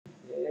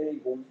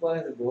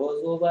공부방에서 뭐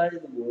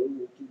수업하는지도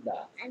모르고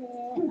웃긴다. 아니,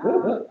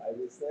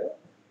 알고 있어요?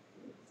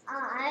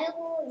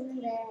 알고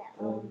있는데,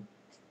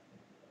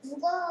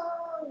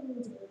 누가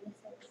있는지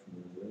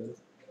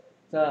모르겠어요.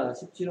 자,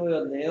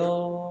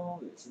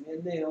 17호였네요. 열심히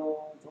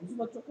했네요.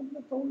 점수가 조금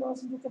더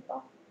올라왔으면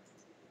좋겠다.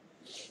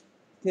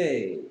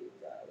 오케이.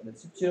 자, 그럼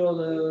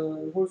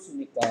 17호는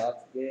홀수니까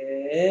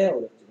그게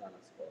어렵진 않았을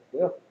것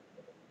같고요.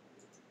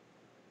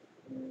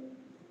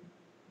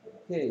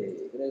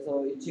 오케이.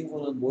 그래서 이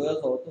친구는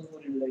모여서 어떤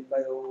소리를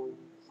낼까요?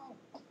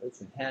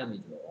 그렇죠.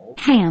 ham이죠.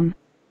 ham,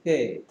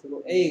 오케이.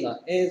 그리고 A가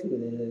에 소리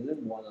내는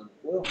애는 뭐 하나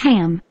넣고요?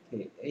 ham,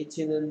 오케이.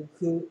 H는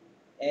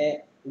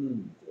에,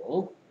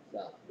 죠.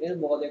 자, 얘는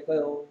뭐가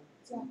될까요?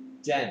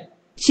 jam.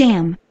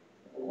 jam,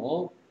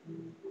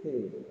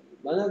 오케이.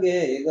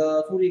 만약에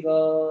얘가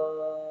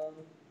소리가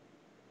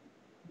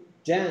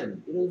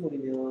jam 이런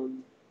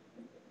소리면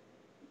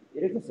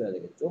이렇게 써야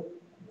되겠죠?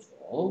 그렇죠.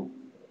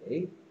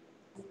 오케이.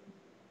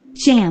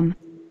 jam,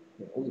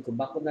 네, 오늘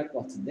금방 끝날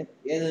것 같은데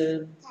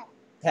얘는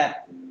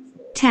tap.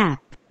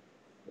 tap,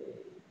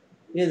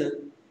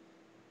 얘는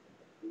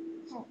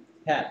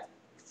hat.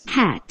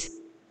 hat,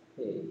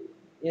 오케이.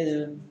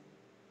 얘는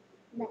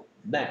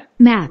map.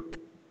 map,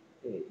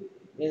 오케이.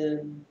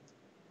 얘는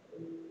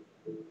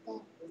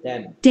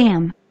dam.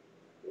 dam,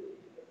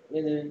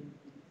 얘는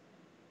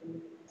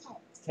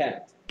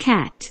cat.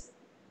 cat,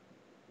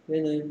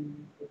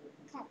 얘는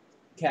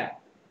cap.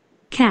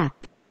 cap,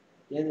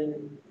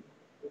 얘는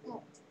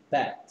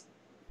bat.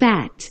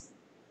 bat,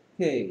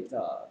 오케이.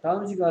 자,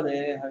 다음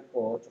시간에 할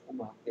거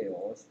조금만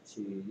할게요.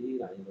 17이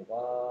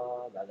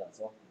난이도가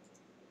낮아서.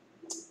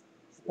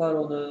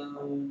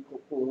 18호는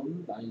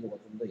조금 난이도가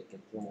좀 더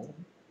있겠죠.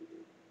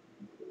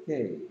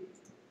 오케이.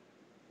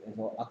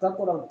 그래서 아까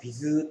거랑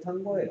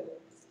비슷한 거예요.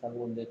 비슷한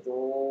건데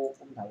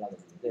조금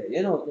달라졌는데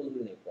얘는 어떤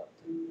소리 낼 것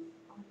같아요?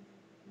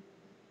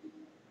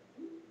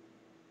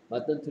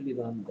 맞든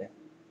틀리든 하는데.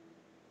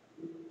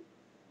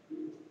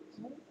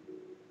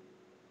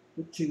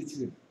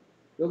 그치.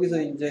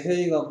 여기서 이제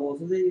혜이가 뭐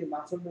선생님이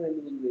막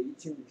설명했는데 이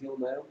친구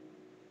기억나요?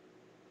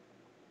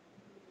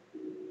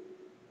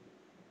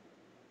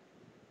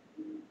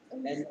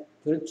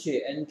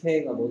 그렇지.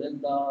 NK가 뭐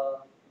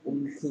된다?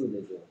 웅크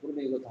되죠.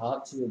 그러면 이거 다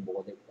합치면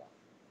뭐가 될까?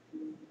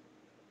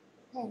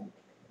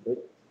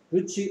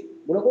 그렇지.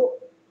 뭐라고?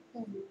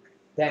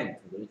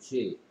 뱅크.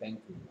 그렇지.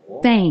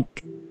 뱅크고.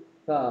 bank,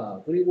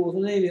 자, 그리고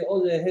선생님이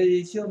어제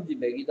혜이 시험지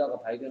매기다가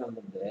발견한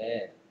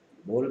건데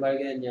뭘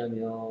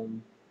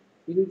발견했냐면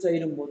이 글자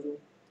이름 뭐죠?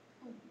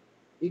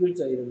 이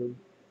글자 이름은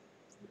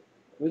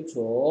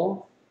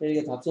그렇죠.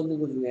 이게 답 썼는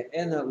것 중에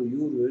N하고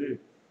U를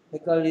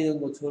헷갈리는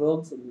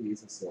것처럼 쓰는 게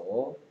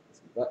있었어.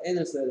 그러니까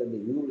N을 써야 되는데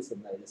U를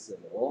썼나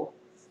이랬어요.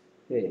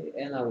 오케이.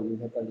 N하고 U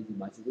헷갈리지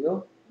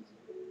마시고요.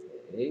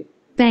 오케이.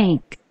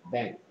 bank,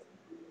 bank.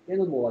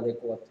 얘는 뭐가 될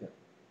것 같아요?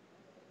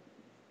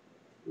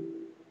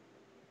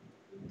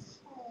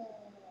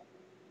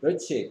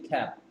 그렇지.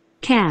 cap.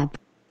 cab,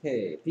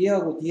 오케이.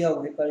 B하고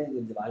D하고 헷갈리는 게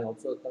이제 많이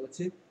없어졌다.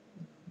 그렇지?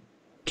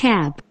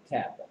 cab,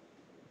 cap.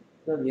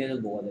 그럼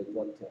얘는 뭐가 될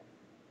것 같아요?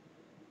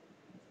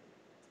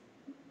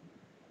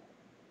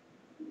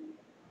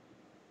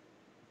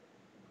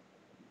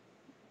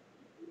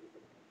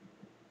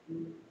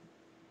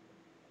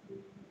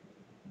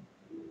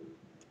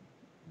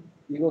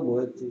 이거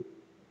뭐였지?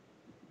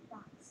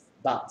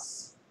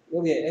 box.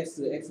 여기에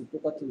X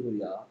똑같은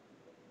소리야.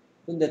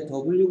 근데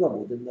W가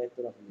뭐 된다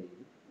했더라,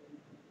 선생님?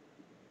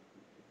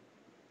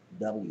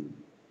 W.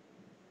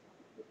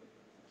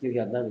 기억이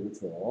안 나죠,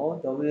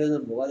 그쵸?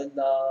 W는 뭐가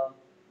된다?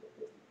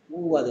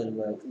 U가 되는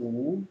거야,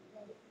 U.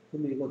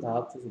 그러면 이거 다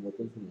합쳐서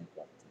어떤 소리 낼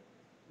것 같아?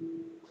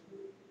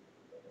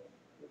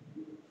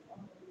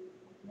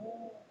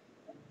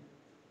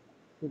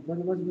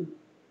 맞아.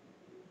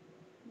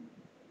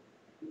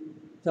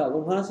 자,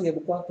 그럼 하나씩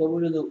해볼까?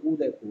 W는 U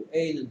됐고,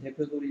 A는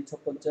대표 소리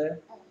첫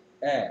번째,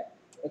 에,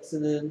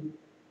 X는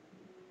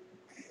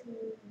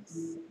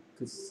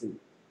크스.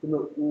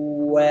 그러면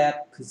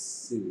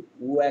우엑스.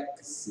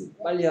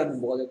 빨리 하면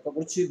뭐가 될까?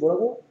 그렇지,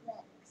 뭐라고?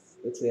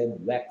 그렇죠,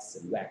 얘는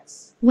wax.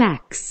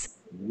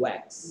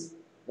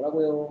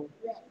 뭐라고요?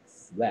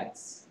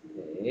 wax.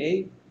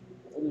 오케이.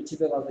 오늘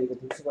집에 가서 이거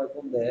복습할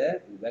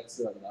건데,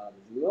 wax라고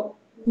나와주고요.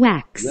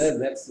 wax, 왜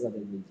wax가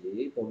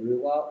됐는지,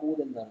 W가 U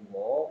된다는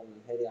거 오늘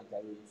혜리한테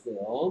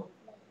알려줬어요.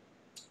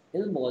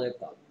 얘는 뭐가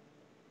될까?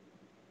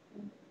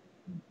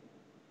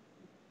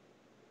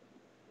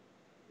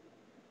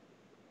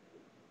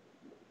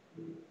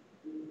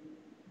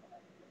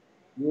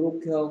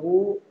 요렇게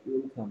하고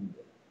요렇게 하면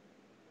돼.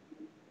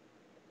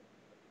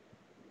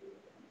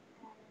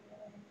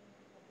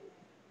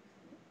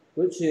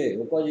 그렇지.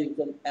 여기까지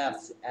일단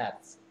F.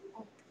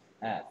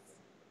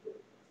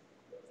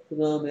 그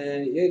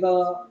다음에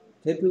얘가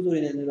대표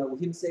소리 내느라고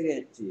힘 세게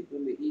했지.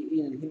 그러면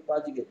이는 힘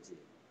빠지겠지.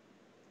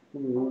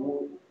 그럼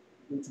요거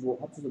그렇지 뭐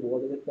합쳐서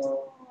뭐가 되겠다.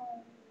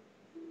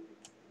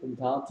 그럼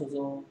다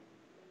합쳐서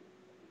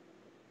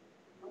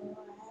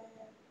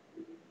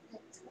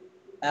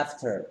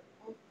after.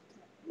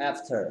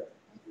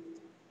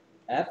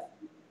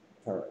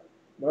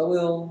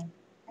 뭐라고요?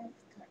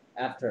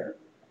 after.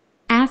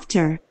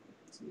 after,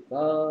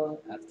 그러니까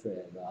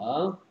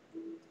after에다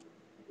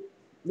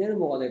얘는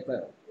뭐가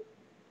될까요?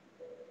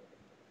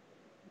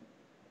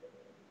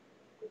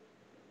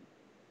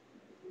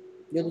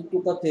 얘도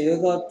똑같아.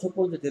 얘가 첫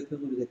번째 대표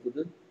소리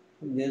됐거든.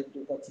 그럼 얘는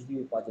똑같이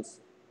힘이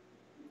빠졌어.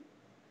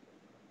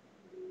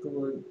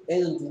 그러면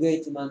N은 두 개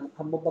있지만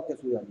한 번밖에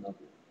소리 안 나고.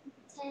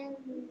 can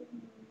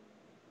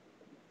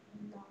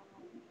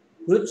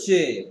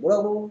그렇지.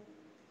 뭐라고?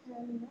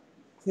 can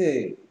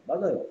오케이.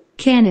 맞아요.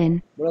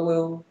 cannon,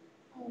 뭐라고요?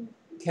 can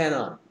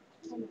canon.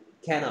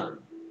 canon.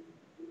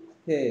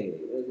 오케이.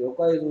 그래서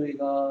여기까지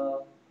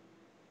소리가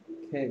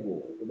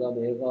캐고, 그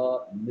다음에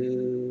얘가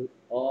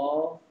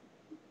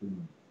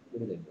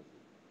이렇게 된 거지.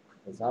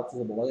 그래서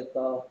합쳐서 뭐가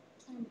됐다?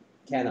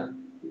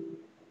 canon.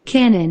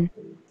 cannon,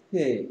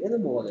 오케이.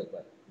 얘는 뭐가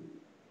될까요?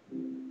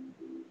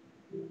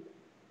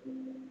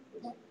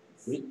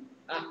 우리,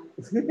 아!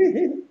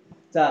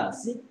 자,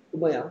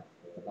 뭐야?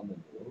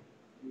 잠깐만요.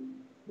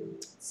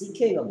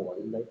 CK가 뭐가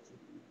된다 했지?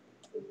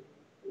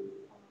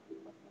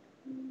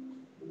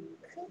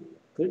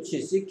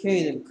 그렇지.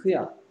 CK는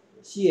크야.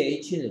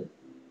 CK는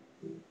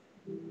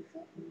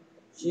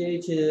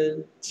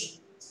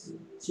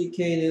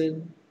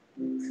CK는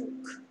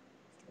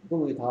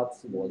그럼 우리 다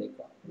합쳐서 뭐가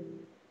될까?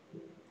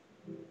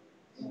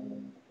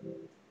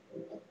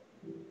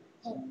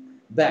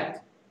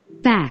 back.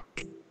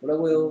 back,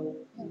 뭐라고요?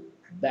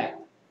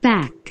 back.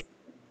 back,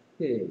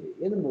 오케이.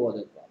 얘는 뭐가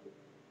될까?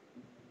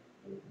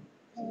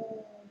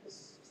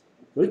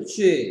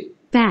 그렇지.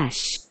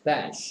 bash,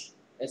 bash.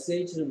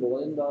 SH는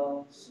뭐가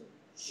된다?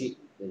 she.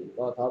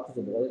 그러니까 다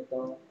합쳐서 뭐가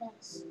됐다?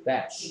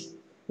 bash.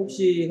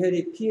 혹시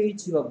해리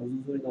PH가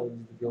무슨 소리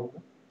나는지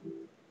기억나?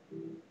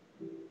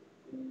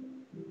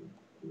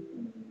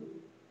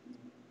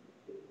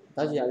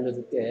 다시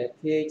알려줄게.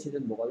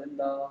 PH는 뭐가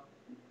된다?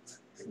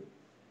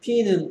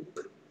 P는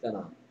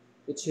P잖아.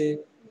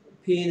 그치?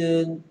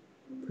 P는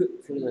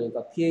P 소리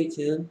나니까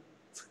PH는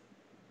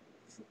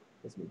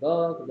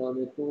됐습니까? 그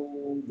다음에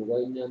또 뭐가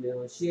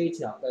있냐면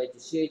CH 아까 했지.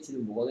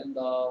 CH는 뭐가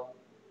된다?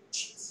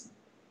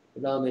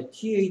 그 다음에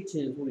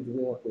TH는 소리 두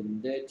개 갖고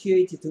있는데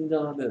TH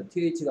등장하면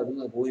TH가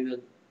눈에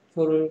보이면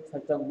혀를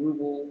살짝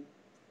물고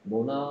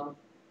뭐나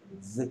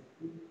Z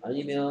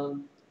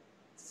아니면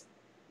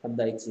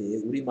한다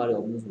했지. 우리말에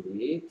없는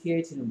소리.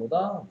 TH는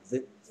뭐다?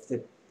 Z,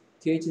 Z.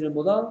 TH는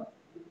뭐다?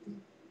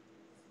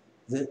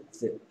 Z,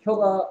 Z.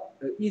 혀가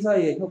이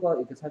사이에 혀가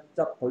이렇게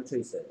살짝 걸쳐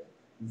있어야 돼.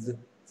 Z,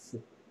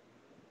 Z,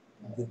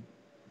 Z,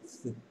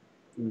 Z.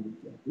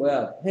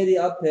 뭐야? 해리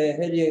앞에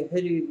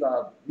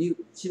해리가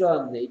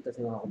싫어하는 애 있다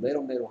생각하고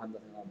메롱메롱 한다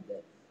생각하면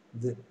돼.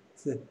 Z,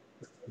 Z.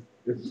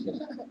 이렇게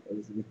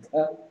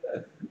알겠습니까?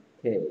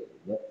 오케이.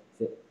 네,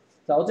 Z.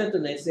 자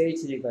어쨌든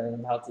SH니까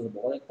얘는 다 합쳐서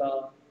뭐가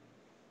될까?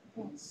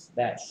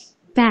 dash.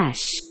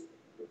 bash,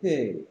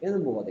 오케이.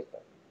 얘는 뭐가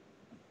될까요?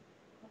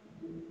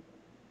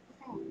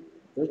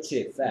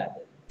 그렇지. fad.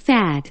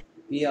 fad,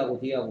 B하고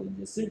D하고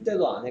이제 쓸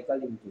때도 안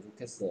헷갈리면 더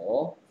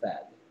좋겠어.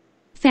 fad.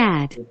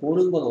 fad,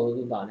 보는 건 어느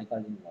정도 안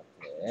헷갈리는 것 같아.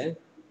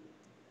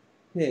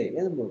 오케이.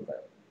 얘는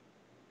뭘까요?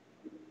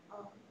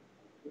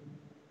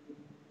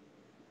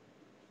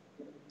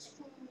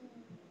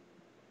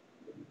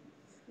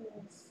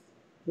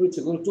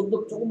 그렇지. 그걸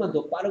조금만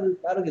더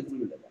빠르게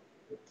부르려봐.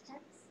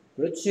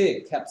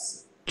 그렇지.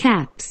 caps.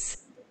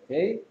 caps,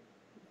 오케이.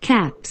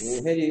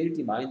 caps, 오, 해리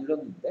읽기 많이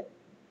늘었는데?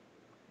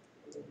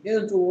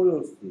 얘는 좀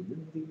어려울 수도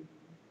있는데.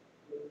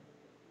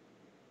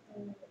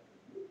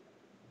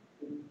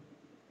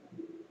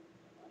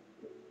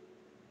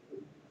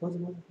 맞아.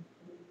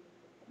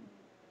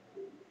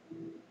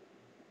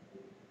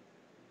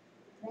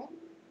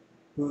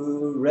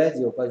 그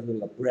red 여기까지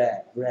소리가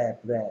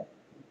bread.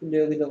 근데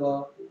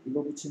여기다가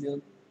이거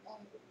붙이면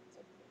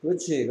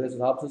그렇지. 그래서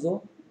다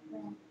합쳐서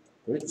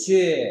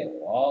그렇지.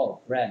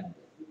 와우, brand.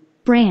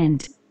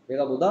 brand,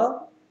 얘가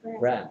뭐다?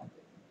 brand.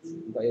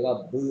 그러니까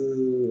얘가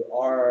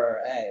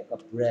그러니까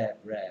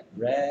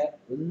bread.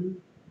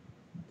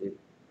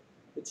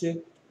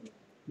 그렇지?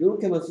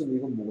 요렇게만 쓰면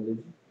이건 뭐가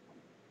되지?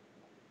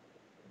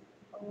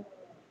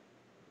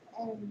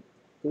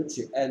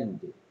 그렇지,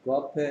 and. 그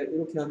앞에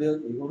이렇게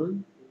하면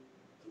이거는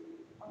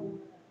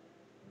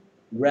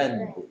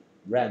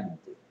rand.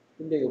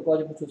 근데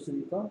여기까지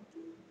붙였으니까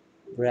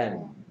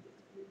brand.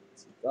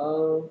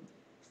 그러니까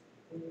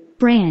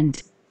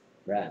brand,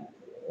 brand.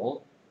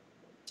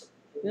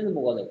 얘는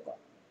뭐가 될까?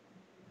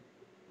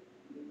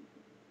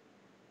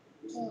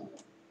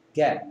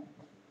 gap.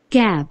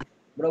 gab,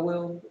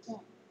 뭐라고요?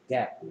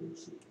 gap.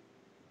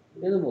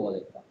 얘는 뭐가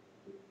될까?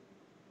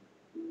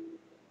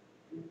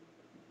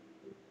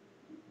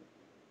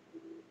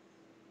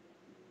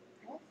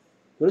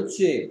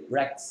 그렇지,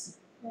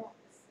 brags.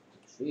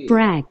 그렇지.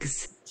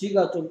 brags,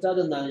 G가 좀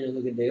짜증나는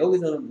녀석인데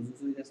여기서는 무슨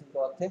소리 됐을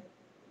것 같아?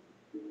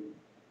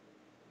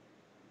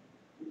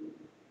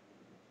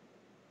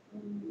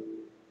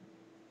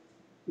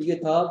 이게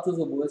다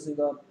합쳐서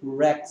뭐였으니까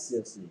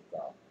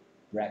brags였으니까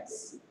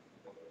brags.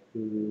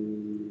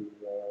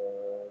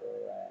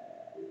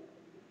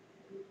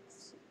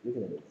 이렇게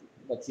되는 거지.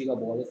 그러니까 G가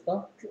뭐가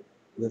됐다?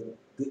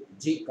 그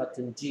G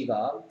같은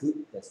G가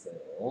그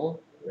됐어요.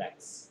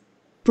 brags.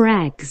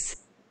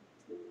 brags,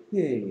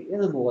 오케이.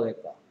 얘는 뭐가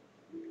될까?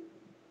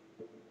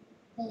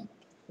 네.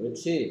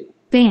 그렇지.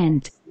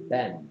 band,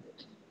 band.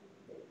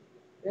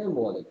 얘는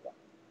뭐가 될까?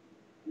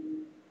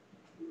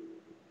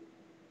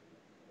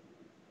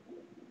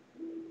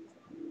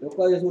 몇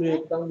가지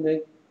소리를 딱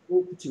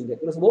내고 붙이면 돼.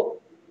 그래서 뭐?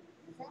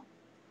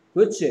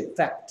 그렇지.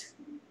 fact.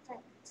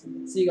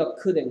 fact. C가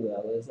크 된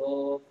거야.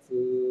 그래서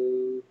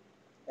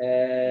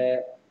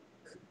에,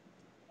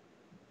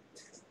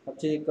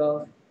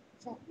 합치니까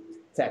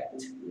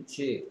fact.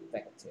 그렇지.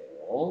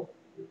 fact예요.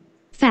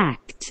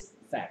 fact,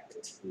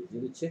 fact.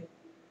 그렇지?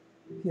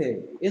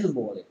 오케이. 얘는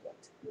뭐가 될 것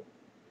같아?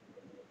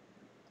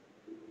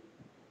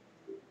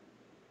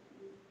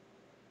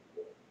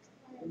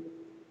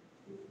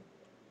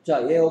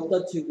 자, 얘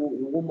없다 치고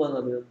요것만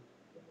하면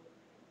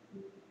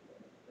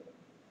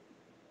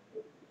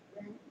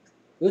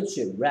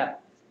그렇지.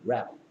 rap.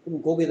 rap.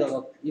 그럼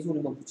거기다가 이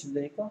소리만 붙이면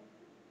되니까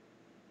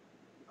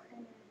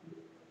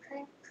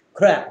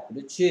crap.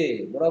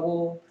 그렇지.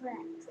 뭐라고?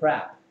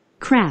 crap.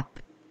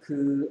 crap,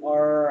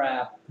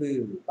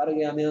 crap.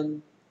 빠르게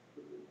하면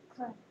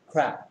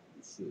crap.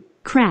 그렇지.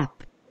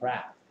 crap,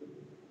 crap.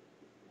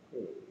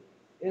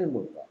 얘는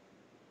뭘까?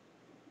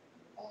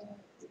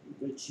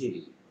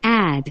 그렇지.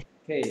 add,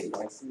 오케이.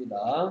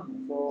 맞습니다.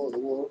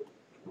 그래서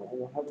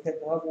요거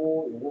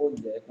하고 요거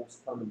이제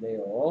복습하면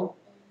돼요.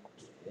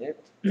 네.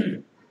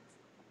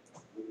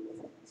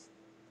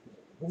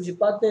 혹시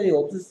배터리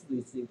없을 수도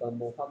있으니까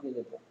한번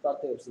확인해 봐.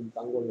 배터리 없으면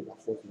딴 걸로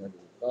바꿔줘야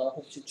되니까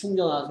혹시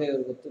충전하세요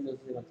이거 뜨면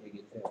선생님한테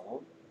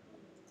얘기해주세요.